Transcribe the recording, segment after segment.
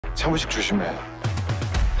사무직 조심해.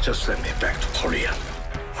 Just send me back to Korea.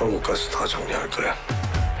 한국 가서 다 정리할 거야.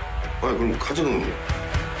 그럼 카드는?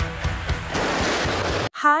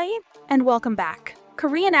 Hi, and welcome back.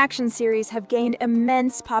 Korean action series have gained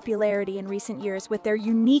immense popularity in recent years with their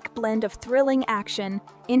unique blend of thrilling action,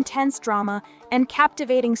 intense drama, and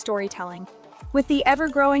captivating storytelling. With the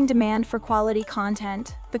ever-growing demand for quality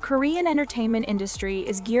content, the Korean entertainment industry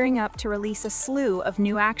is gearing up to release a slew of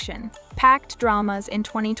new action-packed dramas in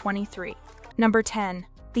 2023. Number 10.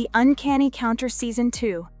 The Uncanny Counter Season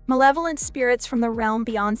 2. Malevolent spirits from the realm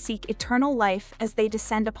beyond seek eternal life as they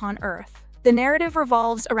descend upon Earth. The narrative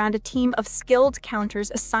revolves around a team of skilled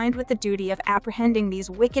counters assigned with the duty of apprehending these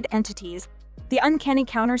wicked entities. The Uncanny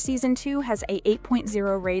Counter Season 2 has a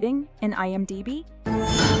 8.0 rating in IMDb.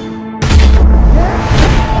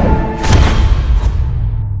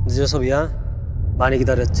 늦어서 미안. 많이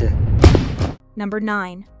기다렸지. Number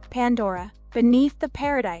 9. Pandora, Beneath the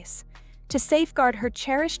Paradise. To safeguard her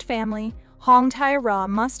cherished family, Hong Tae-ra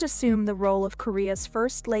must assume the role of Korea's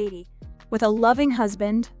First Lady. With a loving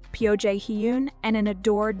husband, Pyo Jae-hyun, and an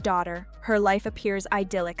adored daughter, her life appears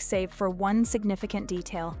idyllic save for one significant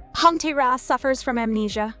detail. Hong Tae-ra suffers from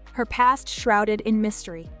amnesia, her past shrouded in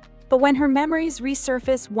mystery. But when her memories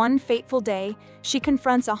resurface one fateful day, she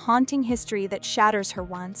confronts a haunting history that shatters her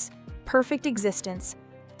once perfect existence,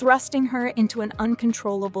 thrusting her into an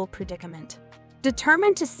uncontrollable predicament.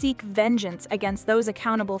 Determined to seek vengeance against those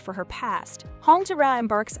accountable for her past, Hong Tae-ra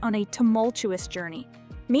embarks on a tumultuous journey.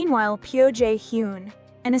 Meanwhile, Pyo Jae-hyun,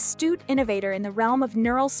 an astute innovator in the realm of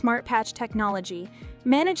neural smart patch technology,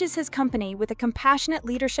 manages his company with a compassionate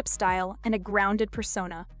leadership style and a grounded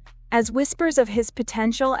persona. As whispers of his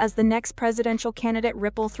potential as the next presidential candidate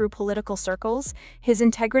ripple through political circles, his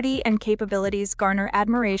integrity and capabilities garner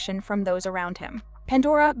admiration from those around him.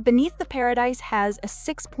 Pandora, Beneath the Paradise has a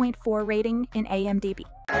 6.4 rating in IMDb.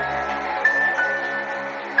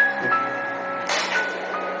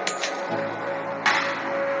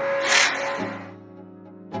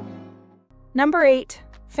 Number 8.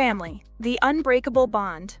 Family, The Unbreakable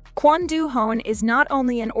Bond. Kwon Do-hoon is not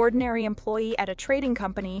only an ordinary employee at a trading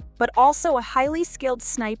company, but also a highly skilled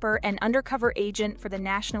sniper and undercover agent for the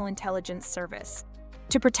National Intelligence Service.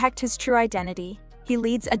 To protect his true identity, he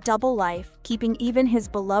leads a double life, keeping even his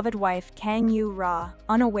beloved wife Kang Yoo-ra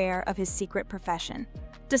unaware of his secret profession.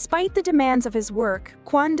 Despite the demands of his work,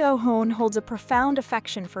 Kwon Do-hoon holds a profound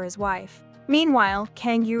affection for his wife. Meanwhile,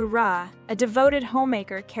 Kang Yoo-ra, a devoted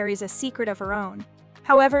homemaker, carries a secret of her own.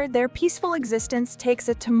 However, their peaceful existence takes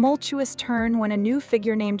a tumultuous turn when a new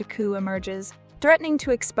figure named Koo emerges, threatening to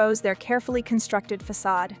expose their carefully constructed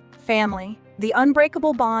facade. Family, The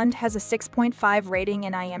Unbreakable Bond has a 6.5 rating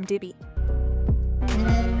in IMDb.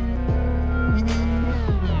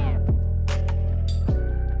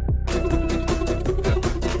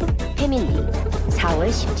 패밀리 4월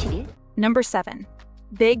 17일 Number 7.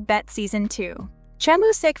 Big Bet Season 2. Cha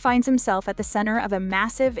Moo-sik finds himself at the center of a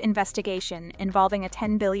massive investigation involving a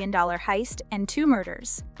 $10 billion heist and 2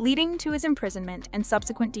 murders, leading to his imprisonment and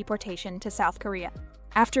subsequent deportation to South Korea.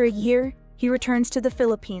 After a year, he returns to the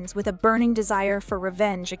Philippines with a burning desire for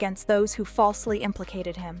revenge against those who falsely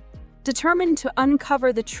implicated him. Determined to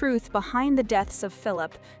uncover the truth behind the deaths of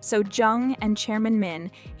Philip, So Jung, and Chairman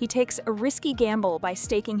Min, he takes a risky gamble by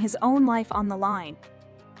staking his own life on the line.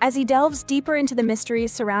 As he delves deeper into the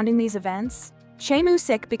mysteries surrounding these events, Cha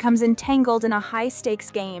Moo-sik becomes entangled in a high-stakes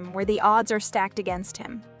game where the odds are stacked against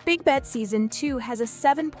him. Big Bet Season 2 has a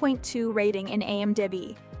 7.2 rating in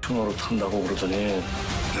IMDb. tun으로 탄다고 그러더니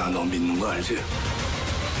내가 너 믿는 거 알지?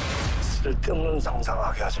 쓸데없는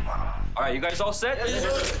상상하게 하지 마라. Alright, you guys all set?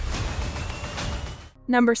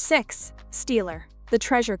 Number 6. Stealer, the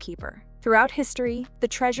Treasure Keeper. Throughout history, the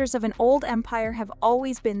treasures of an old empire have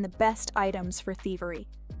always been the best items for thievery.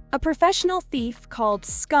 A professional thief called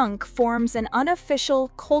Skunk forms an unofficial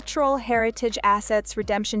cultural heritage assets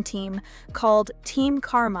redemption team called Team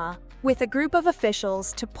Karma with a group of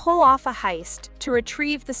officials to pull off a heist to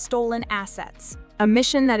retrieve the stolen assets, a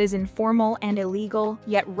mission that is informal and illegal,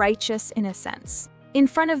 yet righteous in a sense. In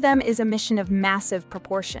front of them is a mission of massive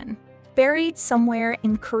proportion. Buried somewhere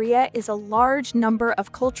in Korea is a large number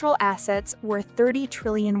of cultural assets worth 30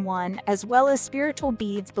 trillion won, as well as spiritual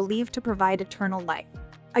beads believed to provide eternal life.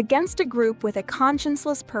 Against a group with a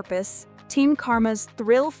conscienceless purpose, Team Karma's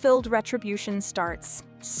thrill-filled retribution starts.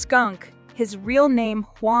 Skunk, his real name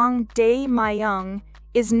Hwang Dae-myung,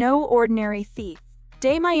 is no ordinary thief.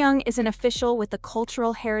 Dae-myung is an official with the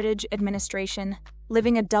Cultural Heritage Administration,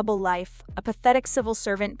 living a double life, a pathetic civil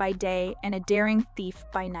servant by day and a daring thief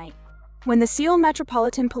by night. When the Seoul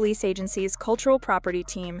Metropolitan Police Agency's Cultural Property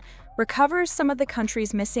Team recovers some of the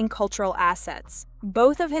country's missing cultural assets.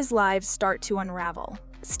 Both of his lives start to unravel.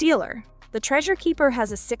 Stealer. The Treasure Keeper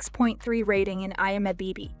has a 6.3 rating in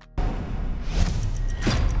IMDb.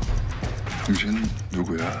 당신은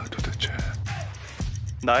누구야 도대체?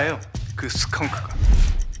 나예요. 그 스컹크가.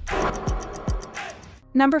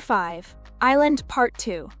 Number 5. Island Part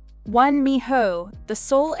 2. Won Mi-ho, the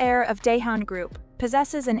sole heir of Daehan Group,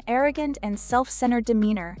 possesses an arrogant and self-centered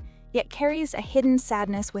demeanor, yet carries a hidden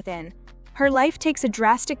sadness within. Her life takes a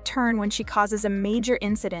drastic turn when she causes a major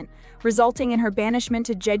incident, resulting in her banishment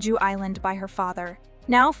to Jeju Island by her father.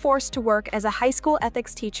 Now forced to work as a high school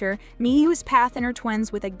ethics teacher, Mi-ho's path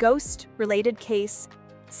intertwines with a ghost-related case.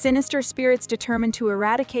 Sinister spirits determined to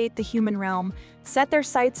eradicate the human realm set their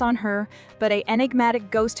sights on her, but an enigmatic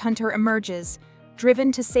ghost hunter emerges,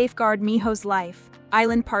 driven to safeguard Mi-ho's life.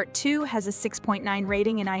 Island Part 2 has a 6.9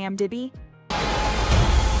 rating in IMDb.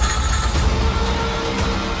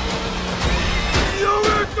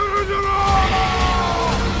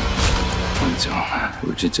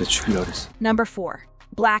 Number 4.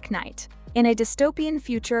 Black Knight. In a dystopian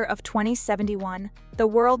future of 2071, the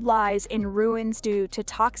world lies in ruins due to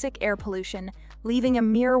toxic air pollution, leaving a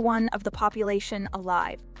mere one of the population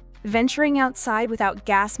alive. Venturing outside without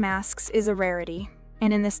gas masks is a rarity,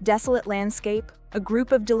 and in this desolate landscape, a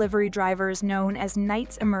group of delivery drivers known as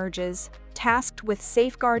Knights emerges, tasked with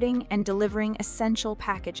safeguarding and delivering essential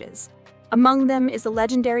packages. Among them is the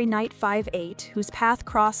legendary Knight 58, whose path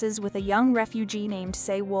crosses with a young refugee named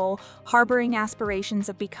Se-wol, harboring aspirations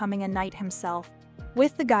of becoming a knight himself.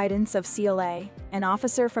 With the guidance of CLA, an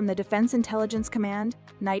officer from the Defense Intelligence Command,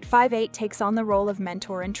 Knight 58 takes on the role of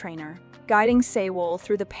mentor and trainer, guiding Se-wol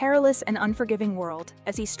through the perilous and unforgiving world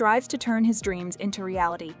as he strives to turn his dreams into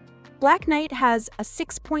reality. Black Knight has a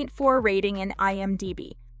 6.4 rating in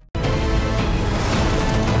IMDb.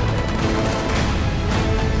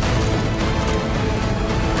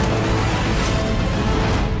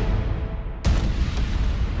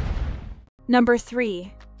 Number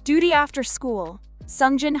 3. Duty After School.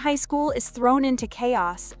 Sungjin High School is thrown into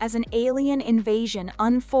chaos as an alien invasion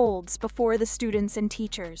unfolds before the students and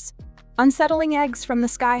teachers. Unsettling eggs from the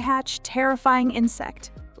sky hatch terrifying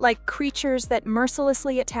insect-like creatures that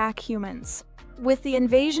mercilessly attack humans. With the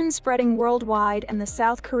invasion spreading worldwide and the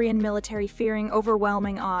South Korean military fearing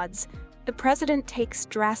overwhelming odds, the president takes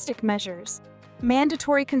drastic measures.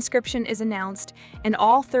 Mandatory conscription is announced, and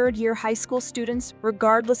all third-year high school students,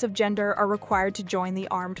 regardless of gender, are required to join the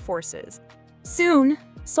armed forces. Soon,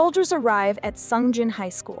 soldiers arrive at Sungjin High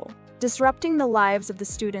School, disrupting the lives of the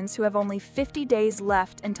students who have only 50 days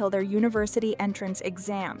left until their university entrance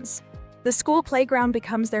exams. The school playground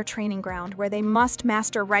becomes their training ground, where they must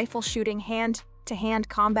master rifle shooting, hand-to-hand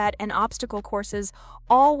combat, and obstacle courses,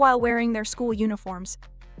 all while wearing their school uniforms.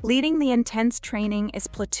 Leading the intense training is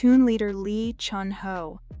platoon leader Lee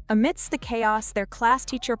Chun-ho. Amidst the chaos, their class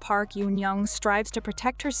teacher Park Yoon-young strives to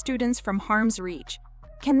protect her students from harm's reach.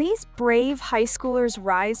 Can these brave high schoolers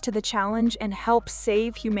rise to the challenge and help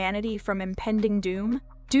save humanity from impending doom?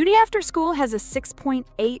 Duty After School has a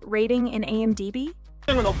 6.8 rating in IMDb.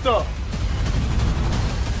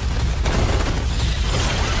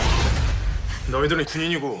 너희들은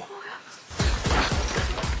군인이고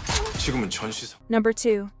지금은 전시사. Number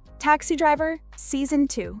 2. Taxi Driver, Season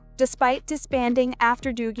 2. Despite disbanding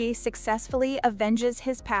after Doogie successfully avenges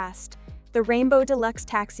his past, the Rainbow Deluxe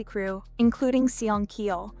taxi crew, including Seong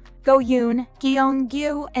Kyo, Go Yoon, Gyeong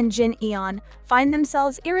Gyu, and Jin Eon, find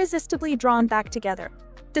themselves irresistibly drawn back together.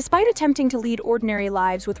 Despite attempting to lead ordinary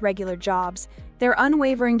lives with regular jobs, their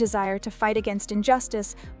unwavering desire to fight against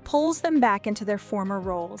injustice pulls them back into their former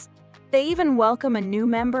roles. They even welcome a new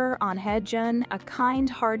member, On Hae-jun, a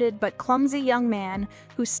kind-hearted but clumsy young man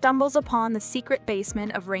who stumbles upon the secret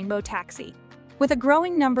basement of Rainbow Taxi. With a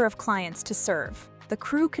growing number of clients to serve, the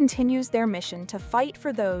crew continues their mission to fight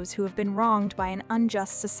for those who have been wronged by an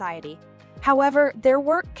unjust society. However, their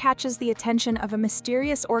work catches the attention of a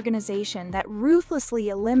mysterious organization that ruthlessly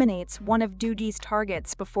eliminates one of Doogie's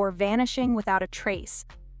targets before vanishing without a trace.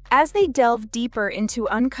 As they delve deeper into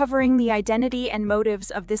uncovering the identity and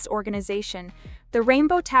motives of this organization, the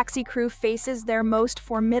Rainbow Taxi crew faces their most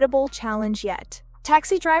formidable challenge yet.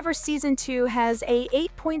 Taxi Driver Season 2 has a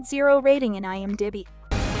 8.0 rating in IMDb.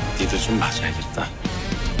 니도 좀 맞아야겠다.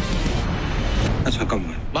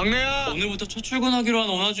 잠깐만. 막내야, 오늘부터 첫 출근하기로 한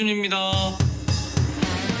원하준입니다.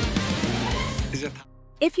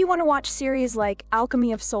 If you want to watch series like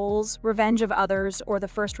Alchemy of Souls, Revenge of Others, or The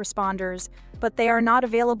First Responders, but they are not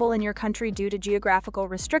available in your country due to geographical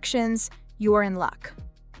restrictions, you are in luck.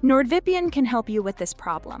 NordVPN can help you with this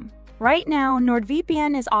problem. Right now,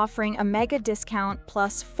 NordVPN is offering a mega discount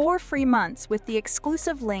plus 4 free months with the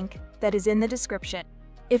exclusive link that is in the description.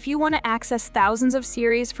 If you want to access thousands of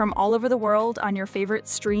series from all over the world on your favorite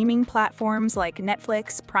streaming platforms like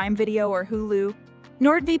Netflix, Prime Video, or Hulu,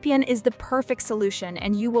 NordVPN is the perfect solution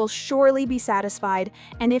and you will surely be satisfied.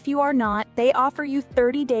 And if you are not, they offer you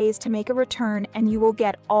 30 days to make a return and you will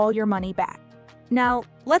get all your money back. Now,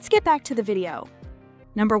 let's get back to the video.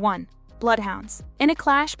 Number 1. Bloodhounds. In a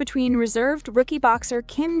clash between reserved rookie boxer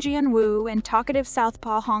Kim Ji-woo and talkative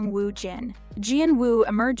southpaw Hong Woo-jin, Ji-woo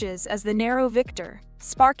emerges as the narrow victor,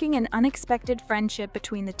 sparking an unexpected friendship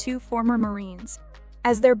between the two former Marines.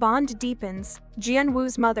 As their bond deepens,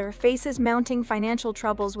 Ji-woo's mother faces mounting financial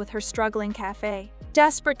troubles with her struggling cafe.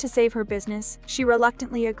 Desperate to save her business, she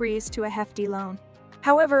reluctantly agrees to a hefty loan.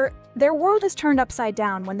 However, their world is turned upside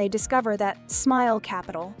down when they discover that Smile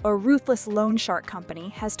Capital, a ruthless loan shark company,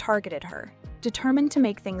 has targeted her. Determined to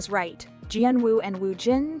make things right, Ji-woo and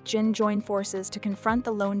Woo-jin join forces to confront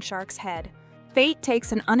the loan shark's head. Fate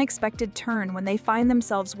takes an unexpected turn when they find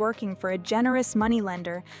themselves working for a generous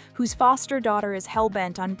moneylender whose foster daughter is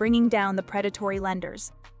hell-bent on bringing down the predatory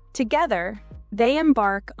lenders. Together, they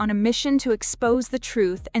embark on a mission to expose the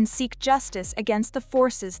truth and seek justice against the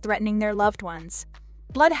forces threatening their loved ones.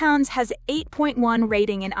 Bloodhounds has 8.1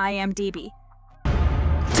 rating in IMDb.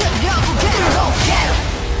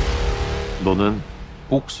 너는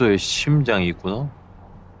복수의 심장이 있구나.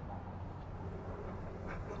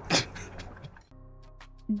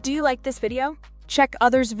 Do you like this video? Check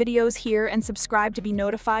others' videos here and subscribe to be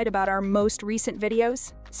notified about our most recent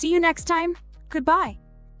videos. See you next time. Goodbye.